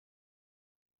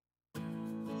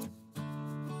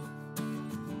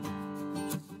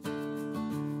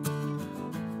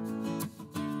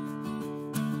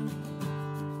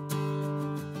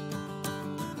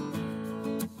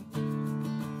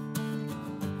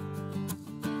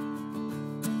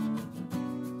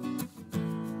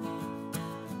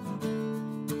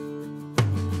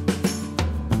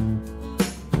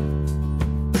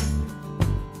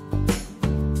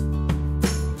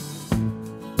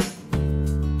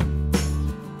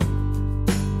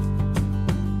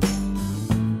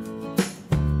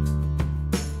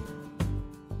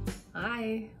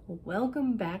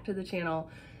Welcome back to the channel.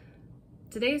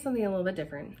 Today is something a little bit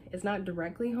different. It's not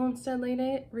directly homestead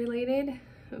related,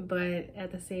 but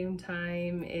at the same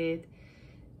time it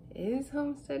is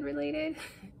homestead related.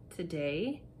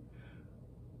 Today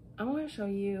I want to show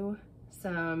you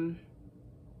some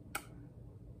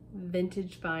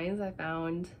vintage finds I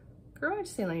found garage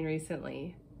sailing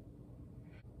recently.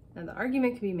 Now the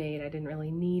argument can be made I didn't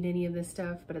really need any of this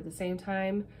stuff, but at the same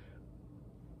time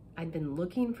I'd been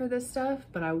looking for this stuff,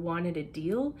 but I wanted a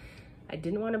deal. I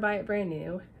didn't want to buy it brand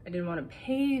new. I didn't want to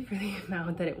pay for the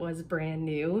amount that it was brand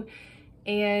new.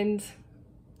 And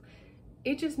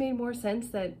it just made more sense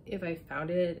that if I found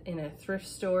it in a thrift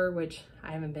store, which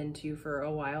I haven't been to for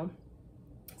a while.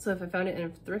 So if I found it in a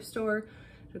thrift store,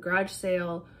 a garage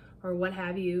sale, or what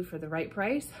have you for the right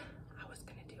price, I was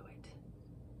gonna do it.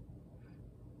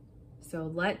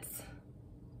 So let's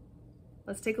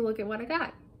take a look at what I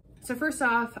got. So first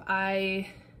off, I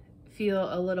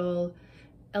feel a little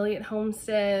Elliott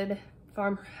Homestead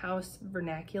Farmhouse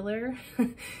Vernacular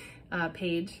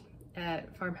page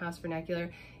at Farmhouse Vernacular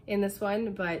in this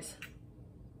one, but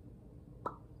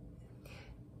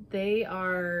they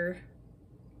are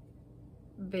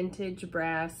vintage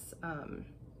brass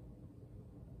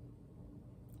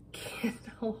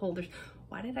candle holders.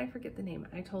 Why did I forget the name?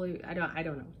 I don't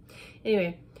know.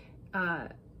 Anyway,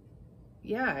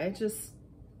 yeah, it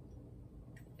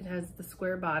has the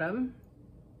square bottom,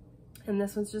 and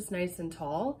this one's just nice and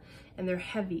tall, and they're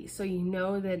heavy, so you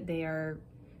know that they are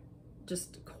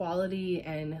just quality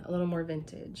and a little more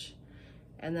vintage.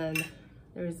 And then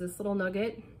there's this little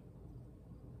nugget,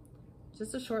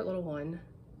 just a short little one,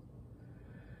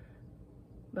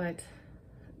 but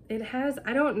it has,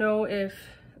 I don't know if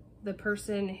the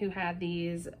person who had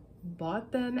these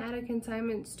bought them at a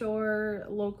consignment store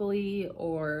locally,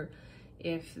 or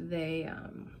if they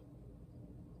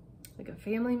like a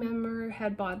family member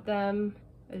had bought them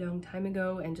a long time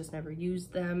ago and just never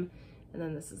used them. And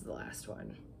then this is the last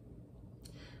one.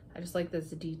 I just like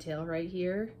this detail right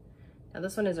here. Now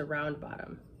this one is a round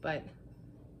bottom, but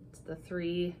it's the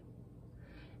 3.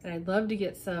 And I'd love to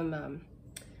get some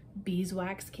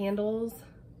beeswax candles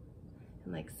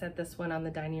and like set this one on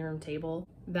the dining room table.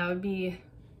 That would be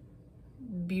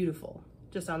beautiful,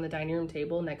 just on the dining room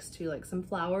table next to like some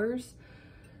flowers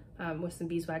with some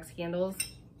beeswax candles.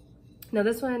 Now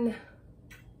this one,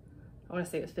 I want to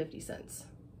say it was 50 cents.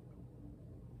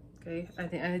 Okay,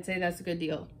 I'd say that's a good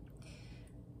deal.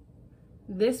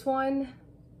 This one,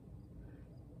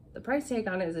 the price tag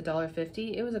on it is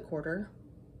 $1.50. It was a quarter.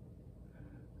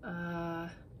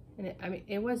 And I mean,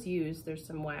 it was used. There's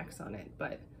some wax on it,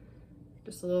 but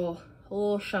just a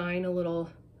little shine, a little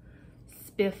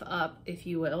spiff up, if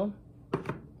you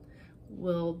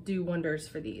will do wonders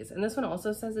for these. And this one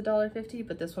also says $1.50,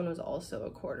 but this one was also a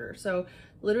quarter. So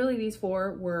literally these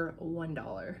 4 were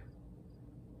 $1.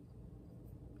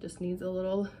 Just needs a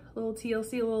little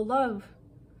TLC, a little love,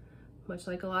 much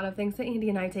like a lot of things that Andy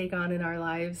and I take on in our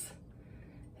lives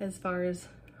as far as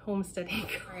homesteading.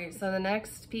 All right, so the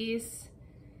next piece,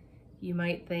 you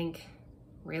might think,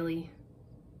 really,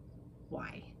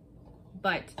 why?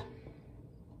 But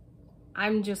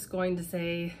I'm just going to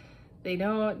say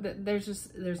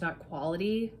there's not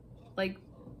quality like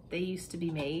they used to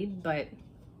be made, but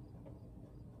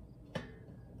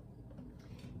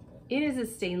it is a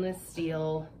stainless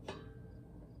steel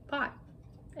pot.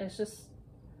 It's just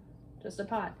a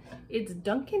pot. It's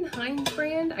Duncan Hines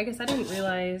brand. I guess I didn't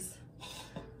realize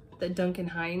that Duncan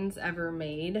Hines ever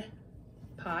made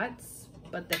pots,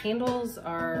 but the handles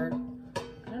are,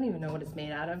 I don't even know what it's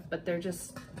made out of, but they're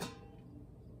just,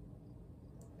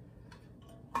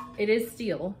 it is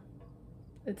steel.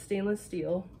 It's stainless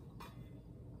steel.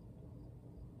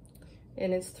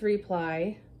 And it's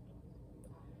 3-ply.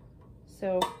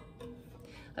 So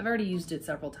I've already used it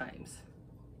several times.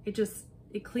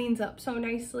 It cleans up so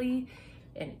nicely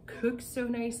and it cooks so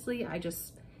nicely.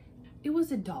 It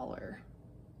was $1.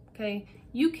 Okay?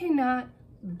 You cannot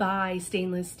buy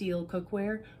stainless steel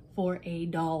cookware for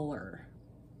 $1.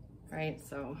 Right?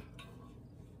 So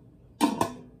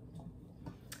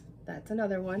that's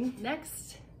another one.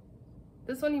 Next,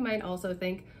 this one you might also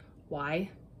think, why?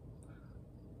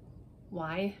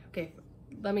 Okay,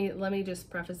 let me just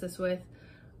preface this with,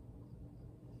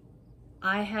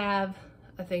 I have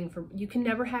a thing for, you can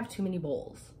never have too many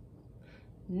bowls.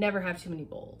 Never have too many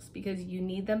bowls, because you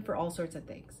need them for all sorts of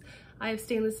things. I have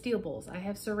stainless steel bowls, I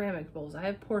have ceramic bowls, I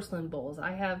have porcelain bowls,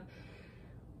 I have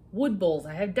wood bowls,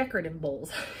 I have decorative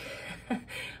bowls.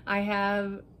 I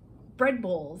have bread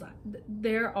bowls.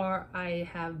 I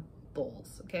have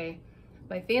bowls, okay?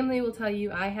 My family will tell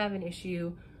you I have an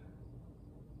issue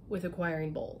with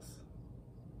acquiring bowls.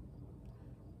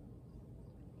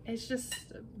 It's just,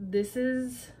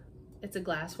 it's a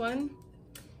glass one,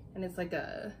 and it's like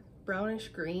a brownish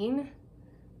green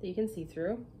that you can see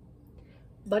through,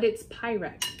 but it's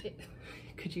Pyrex.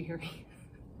 Could you hear me?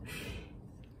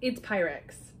 It's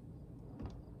Pyrex.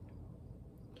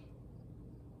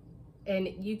 And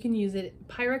you can use it,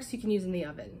 Pyrex you can use in the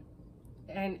oven.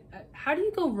 And how do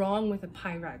you go wrong with a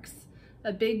Pyrex?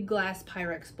 A big glass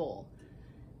Pyrex bowl.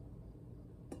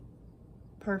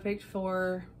 Perfect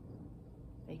for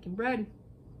making bread.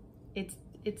 It's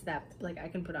that, like, I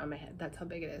can put it on my head. That's how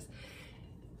big it is.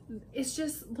 It's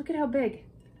just, look at how big.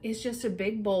 It's just a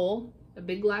big bowl, a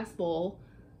big glass bowl.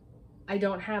 I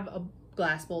don't have a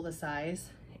glass bowl this size,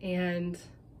 and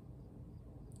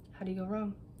how do you go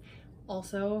wrong?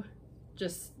 Also,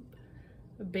 just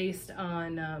based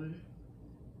on,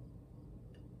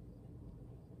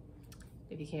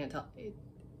 if you can't tell,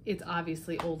 it's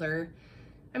obviously older.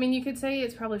 I mean, you could say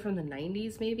it's probably from the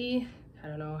 90s maybe. I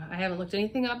don't know. I haven't looked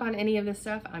anything up on any of this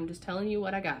stuff. I'm just telling you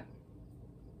what I got.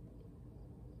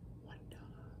 $1.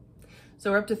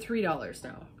 So we're up to $3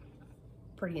 now.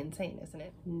 Pretty insane, isn't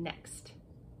it? Next,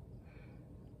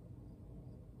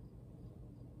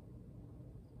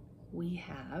 we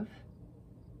have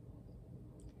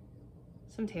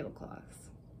some tablecloths.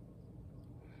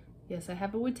 Yes, I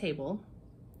have a wood table,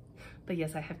 but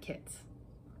yes, I have kids.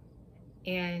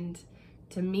 And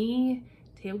to me,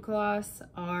 tablecloths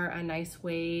are a nice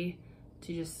way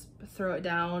to just throw it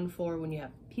down for when you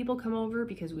have people come over,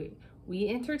 because we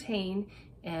entertain,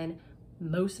 and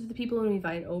most of the people when we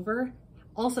invite over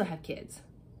also have kids.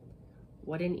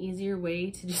 What an easier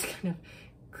way to just kind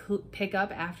of pick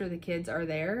up after the kids are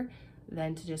there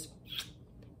than to just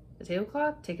the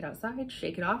tablecloth, take it outside,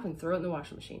 shake it off, and throw it in the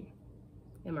washing machine.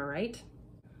 Am I right?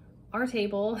 Our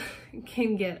table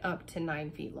can get up to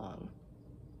 9 feet long.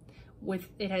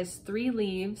 It has 3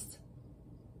 leaves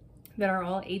that are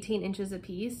all 18 inches a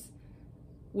piece.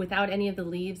 Without any of the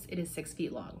leaves, it is 6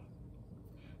 feet long.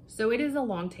 So it is a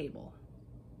long table.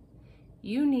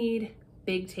 You need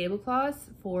big tablecloths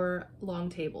for long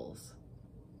tables.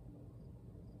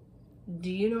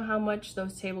 Do you know how much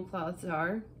those tablecloths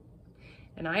are?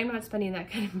 And I am not spending that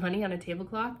kind of money on a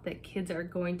tablecloth that kids are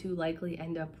going to likely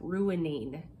end up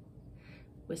ruining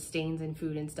with stains and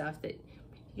food and stuff that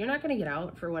you're not going to get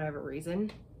out for whatever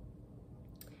reason.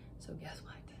 So guess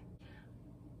what?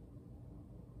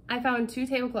 I found 2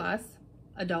 tablecloths,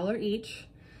 $1 each.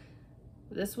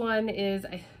 This one is,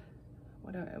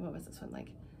 what was this one like?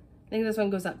 I think this one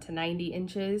goes up to 90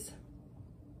 inches.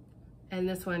 And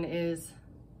this one is,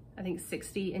 I think,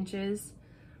 60 inches.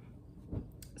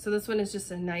 So this one is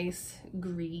just a nice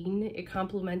green. It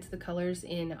complements the colors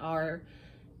in our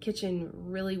kitchen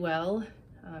really well.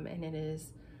 And it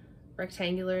is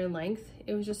rectangular in length.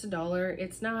 It was just $1.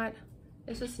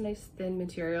 It's just a nice thin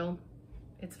material.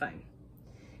 It's fine.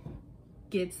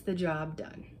 Gets the job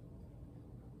done.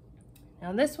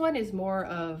 Now this one is more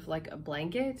of like a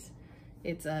blanket.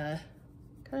 It's a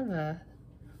kind of a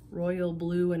royal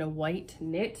blue and a white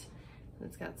knit.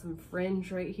 It's got some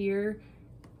fringe right here,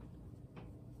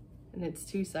 and it's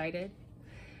 2-sided.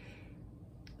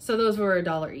 So those were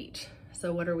 $1 each.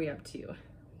 So what are we up to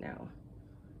now?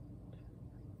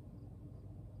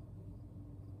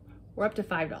 We're up to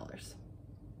 $5.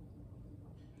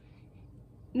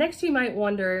 Next, you might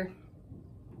wonder,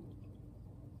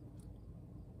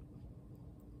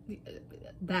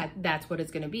 that's what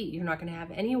it's going to be. You're not going to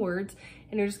have any words,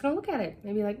 and you're just going to look at it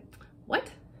and be like,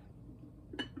 what?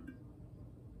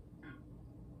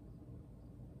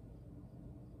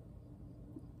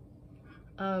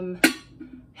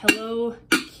 Hello,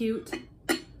 cute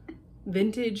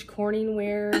vintage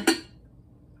Corningware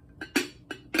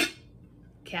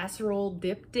casserole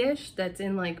dip dish that's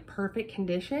in like perfect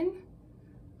condition.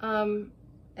 And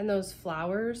those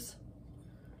flowers,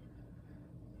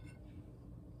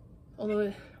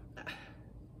 although,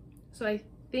 so I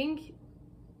think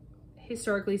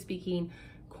historically speaking,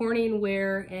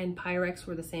 Corningware and Pyrex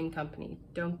were the same company.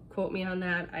 Don't quote me on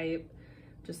that. I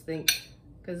just think,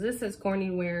 because this says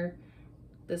Corningware,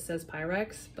 this says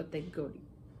Pyrex, but they go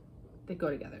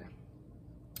together.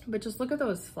 But just look at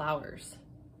those flowers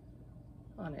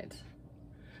on it.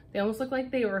 They almost look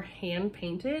like they were hand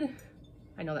painted.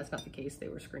 I know that's not the case, they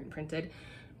were screen printed.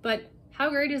 But how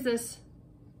great is this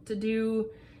to do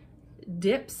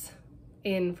dips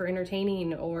in for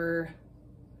entertaining, or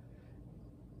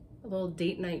a little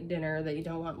date night dinner that you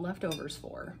don't want leftovers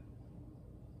for?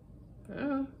 I don't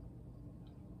know.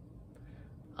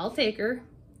 I'll take her.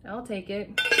 I'll take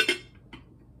it.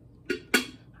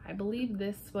 I believe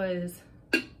this was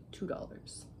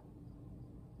 $2.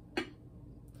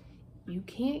 You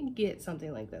can't get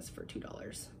something like this for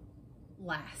 $2.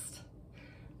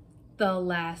 the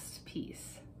last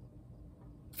piece.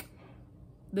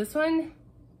 This one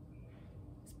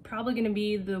is probably going to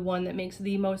be the one that makes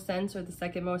the most sense, or the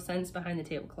second most sense behind the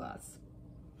tablecloths,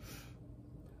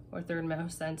 or third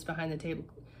most sense behind the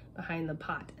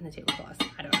pot and the tablecloths.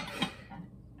 I don't know.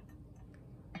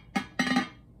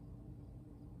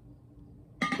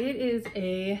 It is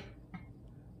a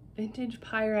vintage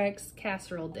Pyrex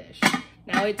casserole dish.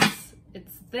 Now it's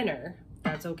thinner.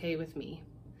 That's okay with me.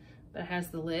 But it has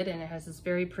the lid and it has this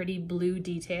very pretty blue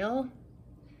detail.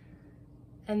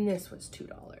 And this was $2.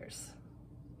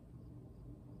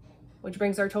 Which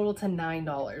brings our total to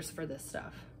 $9 for this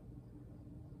stuff.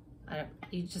 I've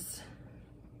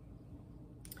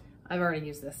already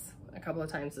used this a couple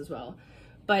of times as well.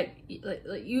 But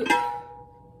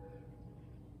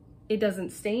it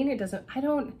doesn't stain,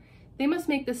 they must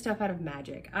make this stuff out of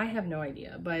magic. I have no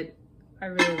idea, but I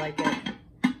really like it.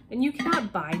 And you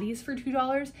cannot buy these for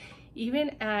 $2,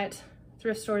 even at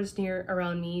thrift stores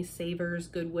around me, Savers,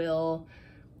 Goodwill.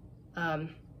 Yeah,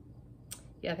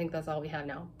 I think that's all we have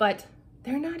now, but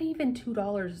they're not even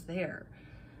 $2 there.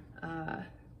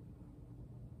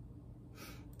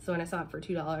 So when I saw it for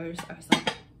 $2, I was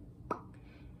like,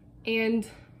 and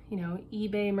you know,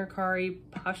 eBay, Mercari,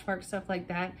 Poshmark, stuff like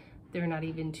that, they're not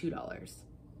even $2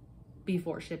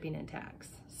 before shipping and tax.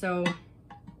 So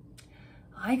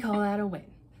I call that a win.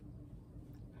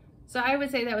 So I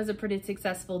would say that was a pretty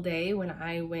successful day when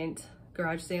I went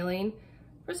garage sailing.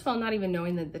 First of all, not even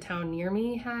knowing that the town near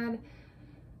me had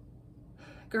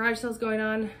garage sales going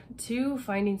on. 2,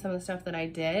 finding some of the stuff that I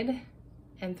did.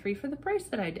 And 3, for the price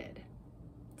that I did.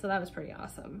 So that was pretty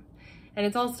awesome. And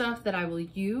it's all stuff that I will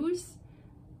use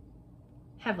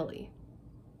heavily.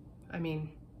 I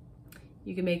mean,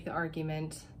 you can make the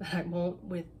argument that I won't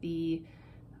with the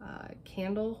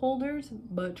candle holders,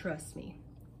 but trust me,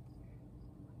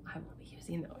 I will be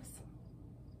using those.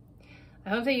 I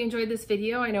hope that you enjoyed this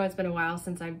video. I know it's been a while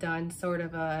since I've done sort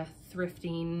of a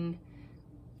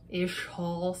thrifting-ish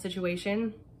haul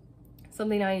situation.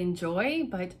 Something I enjoy,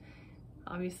 but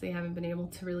obviously haven't been able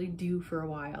to really do for a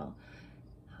while.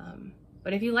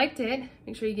 But if you liked it,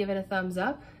 make sure you give it a thumbs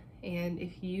up. And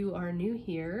if you are new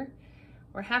here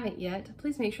or haven't yet,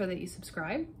 please make sure that you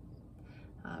subscribe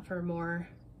for more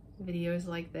videos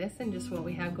like this and just what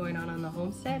we have going on the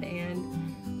homestead and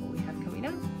what we have coming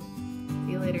up.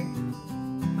 See you later.